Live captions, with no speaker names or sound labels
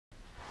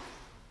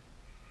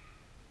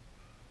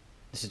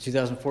This is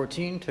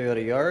 2014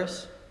 Toyota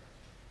Yaris.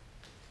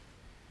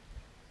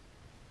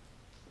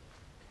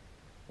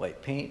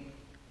 White paint,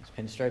 it's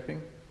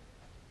pinstriping.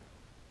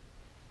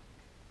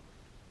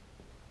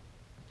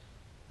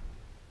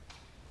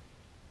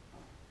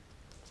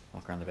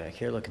 Walk around the back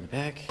here, look in the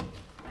back.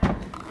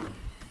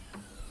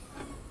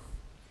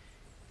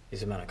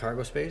 Decent amount of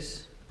cargo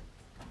space.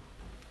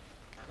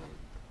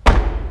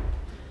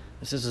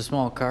 This is a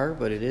small car,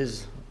 but it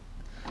is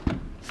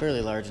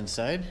fairly large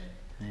inside,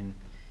 and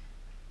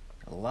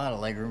a lot of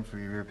legroom for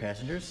your rear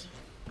passengers.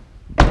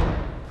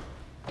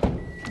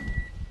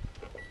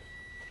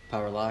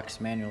 Power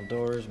locks, manual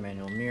doors,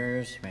 manual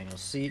mirrors, manual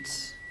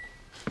seats.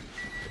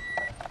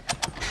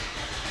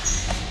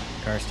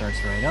 Car starts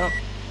right up.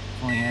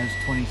 Only has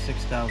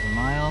 26,000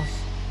 miles.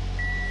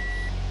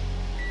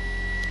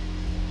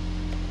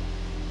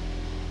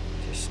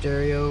 Your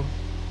stereo,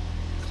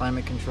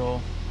 climate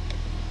control.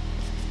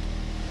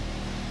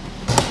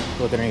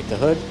 Look underneath the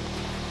hood.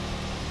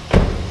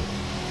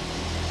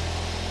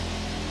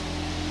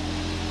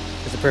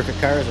 It's a perfect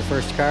car as a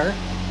first car.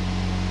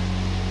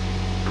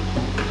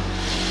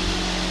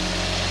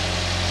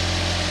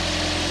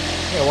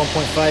 Yeah,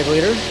 1.5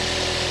 liter.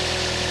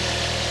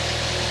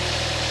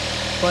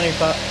 Plenty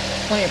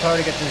of power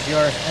to get this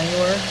Yaris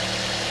anywhere.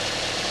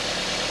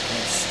 And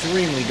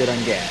extremely good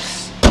on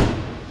gas.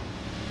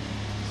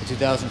 The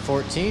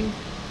 2014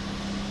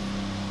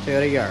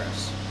 Toyota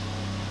Yaris.